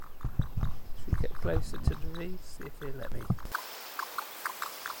closer to the Reeves, see if he'll let me.